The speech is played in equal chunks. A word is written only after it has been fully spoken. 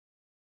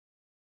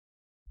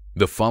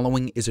The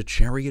following is a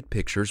Chariot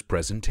Pictures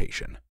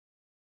presentation.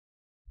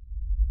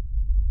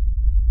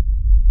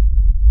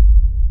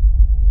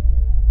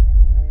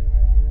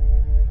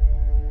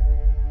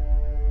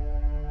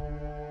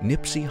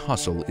 Nipsey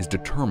Hussle is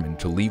determined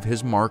to leave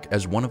his mark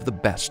as one of the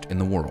best in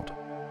the world.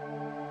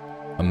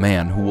 A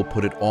man who will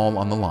put it all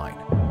on the line.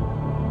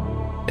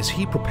 As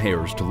he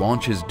prepares to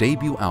launch his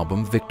debut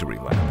album Victory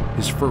Lap,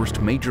 his first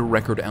major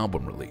record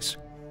album release,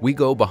 we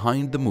go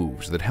behind the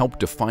moves that helped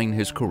define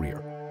his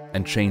career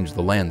and change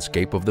the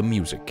landscape of the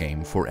music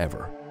game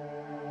forever.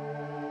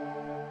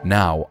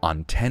 Now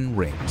on 10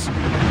 Rings.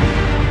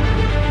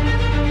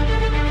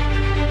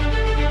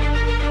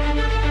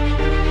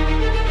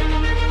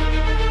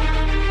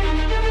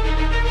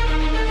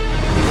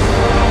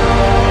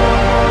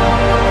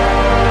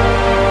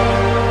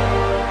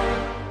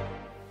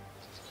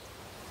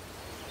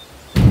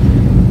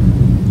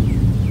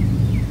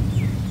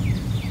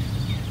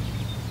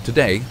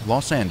 Today,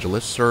 Los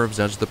Angeles serves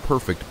as the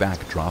perfect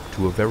backdrop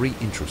to a very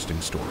interesting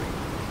story.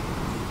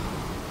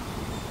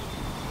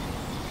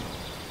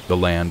 The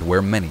land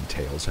where many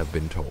tales have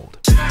been told.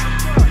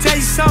 Tell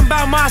you something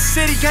about my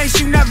city, case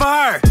you never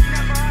heard.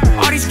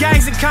 All these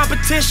gangs in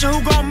competition,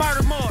 who gon'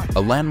 murder more?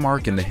 A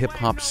landmark in the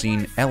hip-hop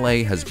scene,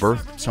 LA has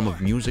birthed some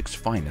of music's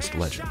finest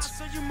legends.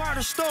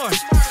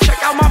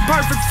 Check out my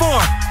perfect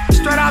form.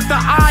 Straight out the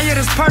eye of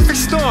this perfect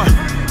storm.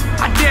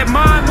 I did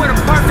mine with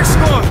a perfect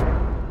score.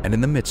 And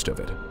in the midst of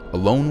it, a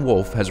lone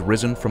wolf has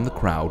risen from the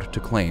crowd to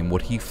claim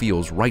what he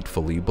feels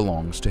rightfully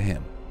belongs to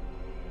him.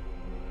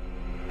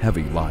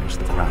 Heavy lies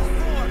the crown.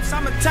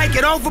 I'ma take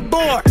it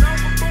overboard.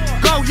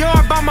 Go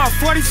yard by my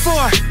 44.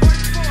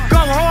 Go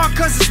hard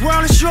cause this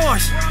world is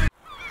yours.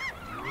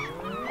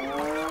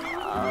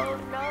 Oh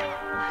no.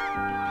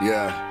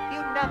 Yeah.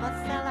 You never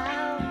sell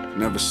out.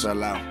 Never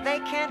sell out. They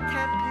can't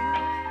tempt you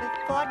with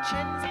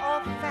fortunes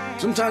or fame.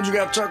 Sometimes you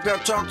gotta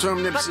talk to him,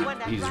 Nipsey.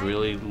 He's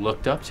really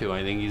looked up to.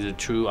 I think he's a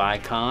true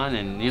icon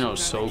and, you know,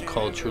 so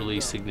culturally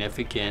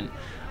significant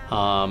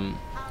to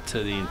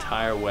the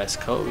entire West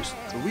Coast.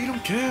 We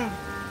don't care.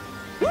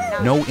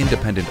 No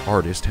independent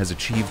artist has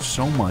achieved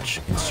so much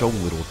in so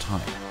little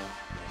time.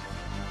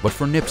 But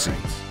for Nipsey,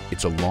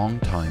 it's a long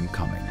time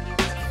coming.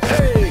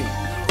 Hey!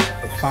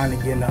 It's finally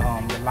getting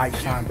the light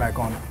shine back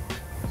on it.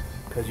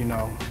 Because, you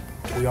know,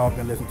 we all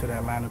been listening to the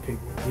Atlanta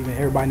people. Even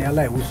everybody in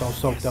LA, we so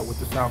soaked up with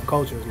the South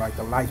culture. It's like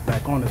the light's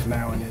back on us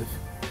now, and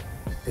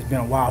it's been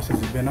a while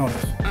since it's been on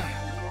us.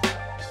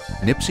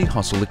 Nipsey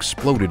Hussle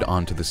exploded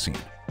onto the scene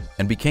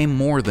and became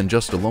more than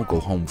just a local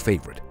home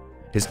favorite.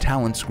 His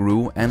talents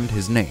grew and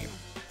his name,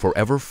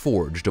 forever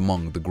forged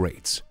among the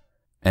greats,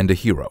 and a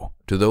hero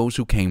to those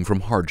who came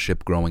from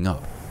hardship growing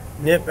up.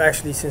 Nip,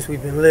 actually, since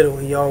we've been little,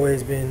 he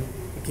always been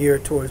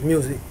geared towards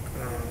music.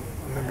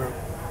 I remember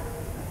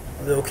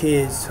little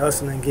kids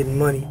hustling, getting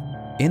money.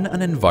 In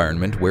an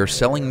environment where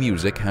selling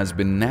music has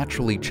been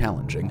naturally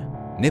challenging,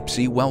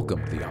 Nipsey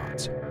welcomed the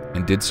odds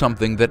and did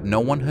something that no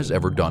one has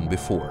ever done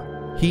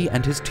before. He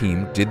and his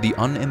team did the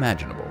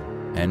unimaginable,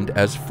 and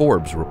as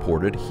Forbes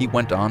reported, he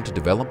went on to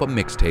develop a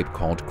mixtape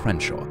called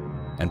Crenshaw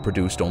and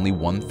produced only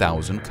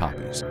 1,000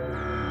 copies.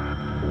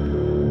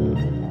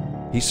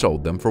 He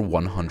sold them for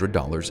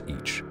 $100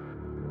 each.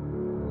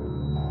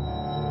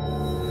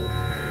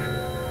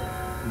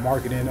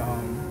 Marketing,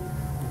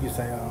 you could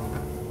say,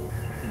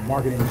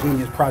 marketing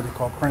genius project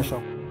called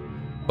Crenshaw.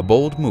 A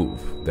bold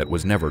move that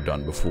was never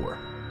done before.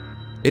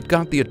 It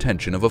got the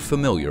attention of a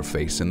familiar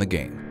face in the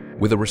game.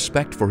 With a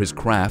respect for his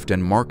craft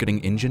and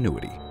marketing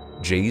ingenuity,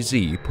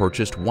 Jay-Z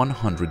purchased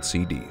 100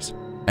 CDs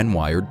and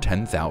wired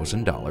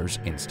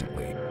 $10,000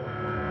 instantly.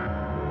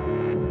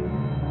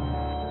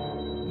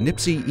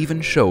 Nipsey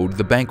even showed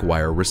the bank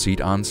wire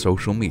receipt on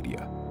social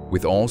media.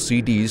 With all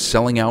CDs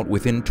selling out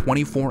within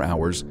 24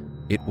 hours,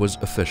 it was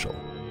official.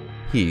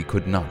 He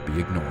could not be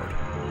ignored.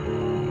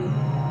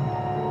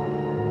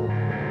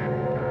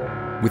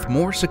 With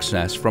more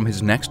success from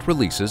his next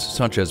releases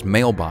such as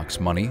Mailbox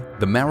Money,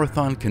 The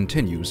Marathon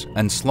Continues,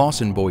 and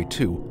Slauson Boy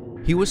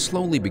 2, he was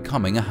slowly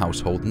becoming a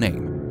household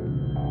name.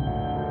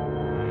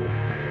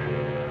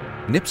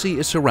 Nipsey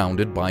is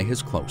surrounded by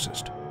his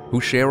closest,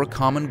 who share a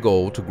common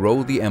goal to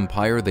grow the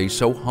empire they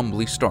so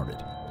humbly started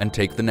and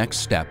take the next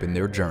step in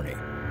their journey.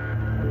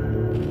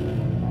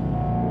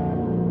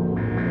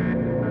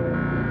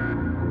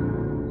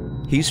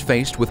 He's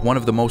faced with one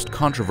of the most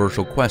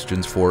controversial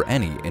questions for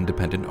any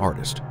independent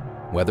artist: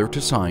 whether to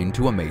sign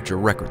to a major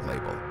record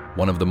label,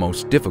 one of the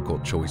most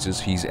difficult choices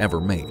he's ever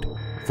made.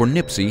 For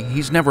Nipsey,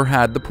 he's never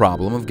had the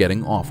problem of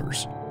getting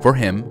offers. For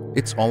him,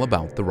 it's all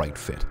about the right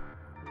fit.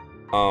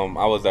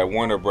 I was at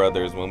Warner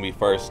Brothers when we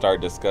first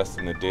started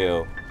discussing the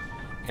deal,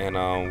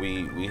 and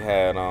we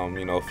had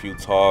you know, a few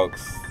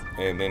talks,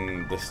 and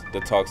then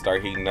the talks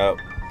started heating up,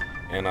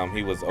 and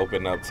he was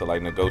open up to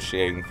like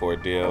negotiating for a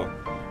deal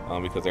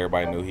because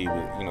everybody knew he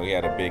was, you know, he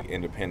had a big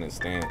independent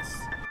stance.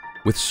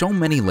 With so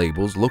many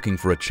labels looking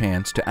for a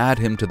chance to add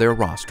him to their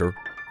roster,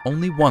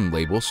 only one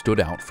label stood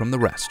out from the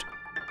rest.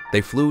 They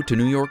flew to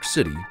New York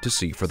City to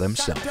see for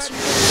themselves.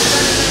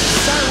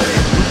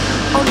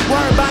 Only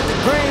worry about the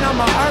grain, I'm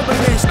a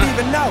herbalist.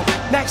 even know.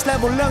 Next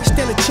level look,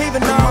 still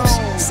achieving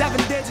those. 7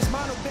 digits,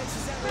 mono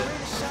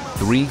bitches.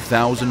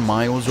 3,000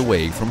 miles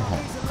away from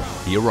home,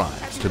 he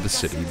arrives to the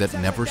city that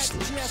never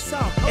sleeps.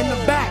 In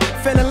the back,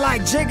 feeling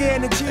like Jigga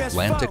in the GS4.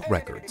 Atlantic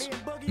Records.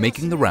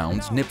 Making the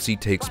rounds, Nipsey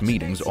takes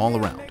meetings all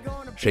around,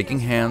 shaking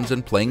hands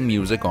and playing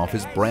music off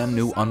his brand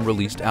new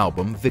unreleased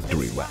album,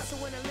 Victory Lap,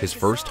 his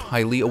first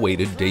highly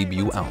awaited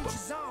debut album.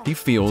 He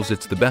feels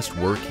it's the best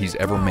work he's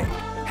ever made.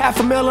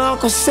 $500,000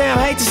 Uncle Sam,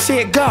 hate to see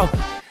it go.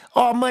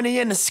 All money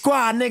in the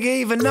squad, nigga,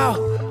 even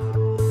though.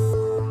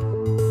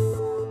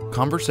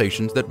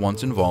 Conversations that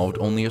once involved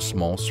only a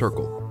small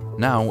circle,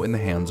 now in the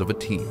hands of a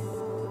team.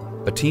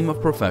 A team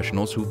of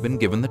professionals who've been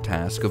given the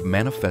task of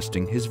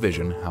manifesting his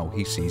vision how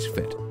he sees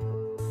fit.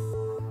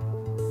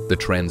 The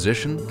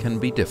transition can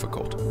be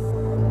difficult.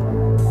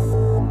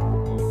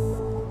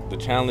 The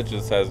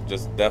challenges has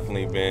just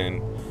definitely been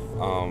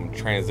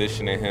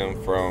transitioning him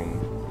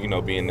from, you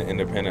know, being an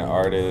independent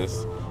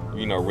artist,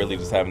 you know, really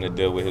just having to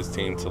deal with his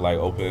team to like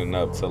opening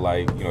up to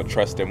like, you know,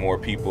 trusting more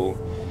people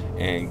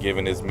and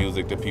giving his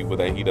music to people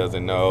that he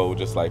doesn't know,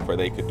 just like for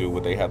they could do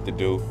what they have to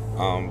do,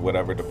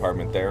 whatever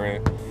department they're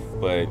in.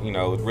 But, you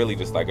know, really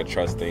just like a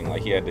trust thing.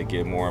 Like he had to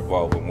get more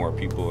involved with more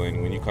people.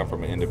 And when you come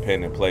from an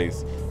independent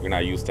place, you're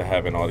not used to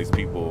having all these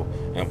people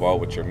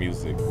involved with your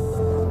music.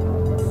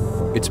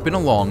 It's been a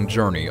long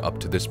journey up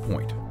to this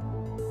point,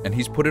 and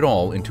he's put it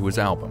all into his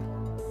album,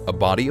 a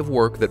body of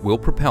work that will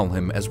propel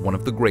him as one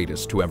of the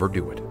greatest to ever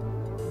do it.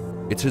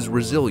 It's his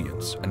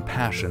resilience and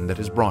passion that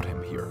has brought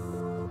him here,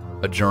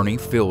 a journey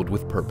filled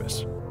with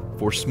purpose.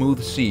 For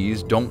smooth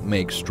seas don't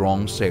make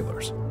strong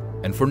sailors,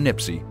 and for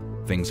Nipsey,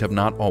 things have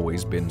not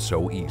always been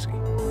so easy.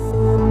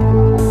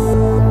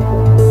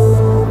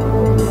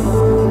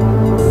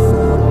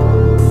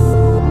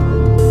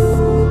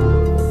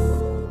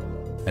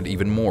 And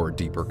even more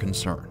deeper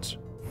concerns.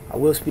 I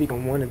will speak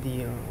on one of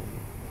the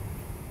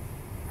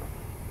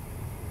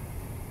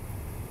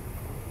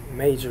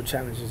major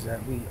challenges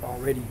that we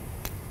already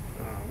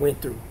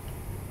went through.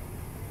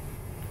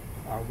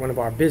 One of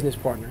our business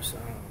partners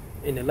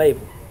in the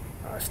label,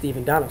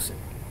 Stephen Donaldson.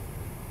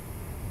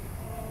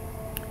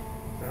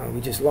 We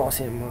just lost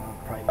him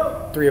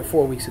probably 3 or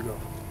 4 weeks ago.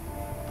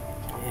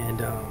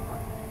 And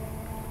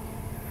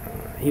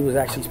he was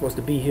actually supposed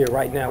to be here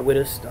right now with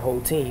us, the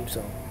whole team.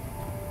 So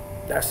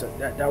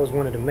that was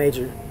one of the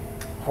major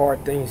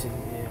hard things, and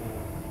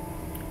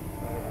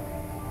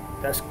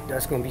that's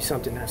going to be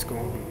something that's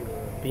going to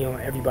be on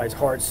everybody's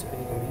hearts.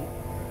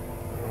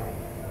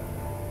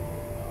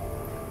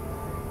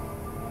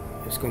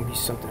 It's going to be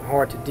something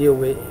hard to deal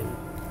with,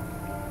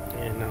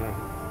 and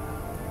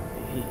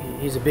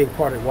he's a big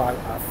part of why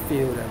I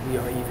feel that we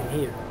are even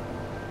here.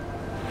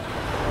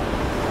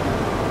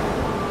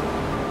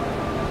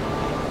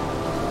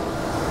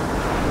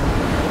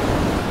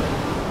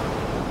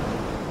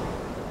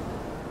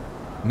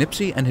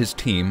 Nipsey and his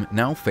team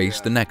now face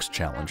the next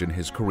challenge in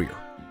his career,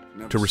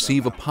 to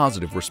receive a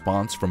positive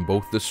response from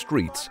both the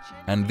streets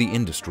and the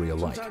industry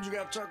alike.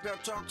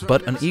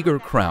 But an eager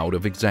crowd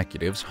of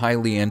executives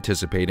highly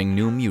anticipating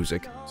new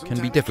music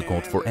can be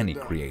difficult for any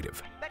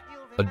creative.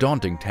 A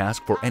daunting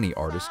task for any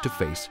artist to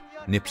face,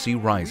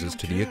 Nipsey rises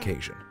to the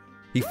occasion.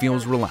 He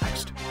feels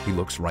relaxed. He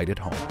looks right at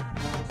home.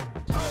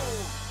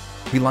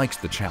 He likes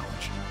the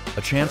challenge,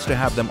 a chance to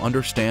have them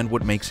understand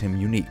what makes him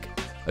unique,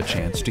 a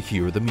chance to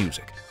hear the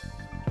music,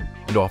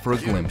 and offer a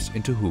glimpse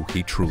into who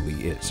he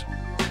truly is.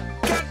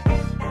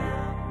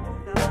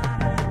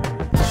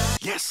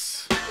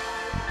 Yes.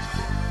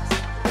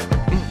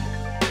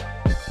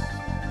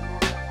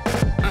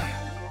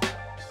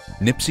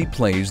 Nipsey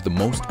plays the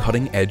most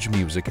cutting-edge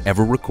music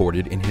ever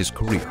recorded in his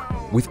career,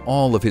 with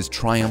all of his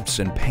triumphs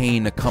and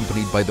pain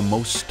accompanied by the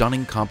most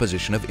stunning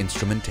composition of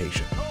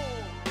instrumentation,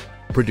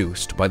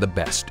 produced by the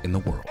best in the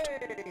world.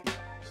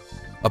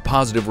 A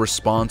positive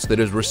response that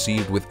is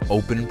received with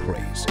open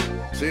praise.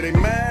 See, they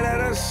mad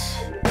at us.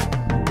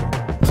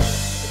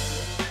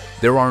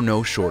 There are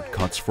no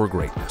shortcuts for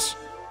greatness.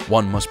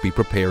 One must be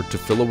prepared to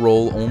fill a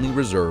role only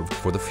reserved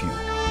for the few.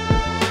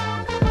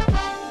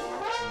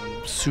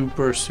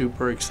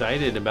 Super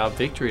excited about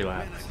Victory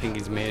Lap. I think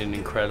he's made an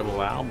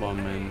incredible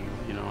album, and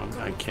you know,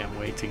 I can't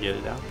wait to get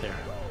it out there.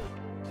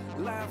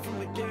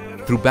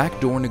 Through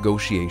backdoor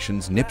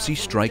negotiations, Nipsey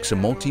strikes a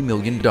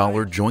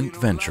multi-million-dollar joint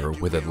venture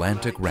with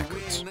Atlantic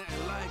Records.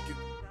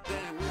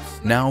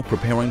 Now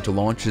preparing to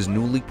launch his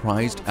newly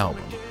prized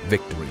album,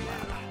 Victory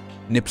Lap,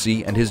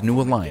 Nipsey and his new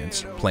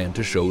alliance plan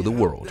to show the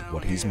world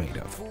what he's made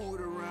of.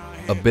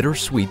 A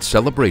bittersweet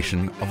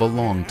celebration of a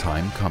long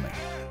time coming.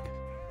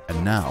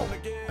 And now,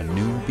 a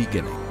new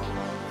beginning.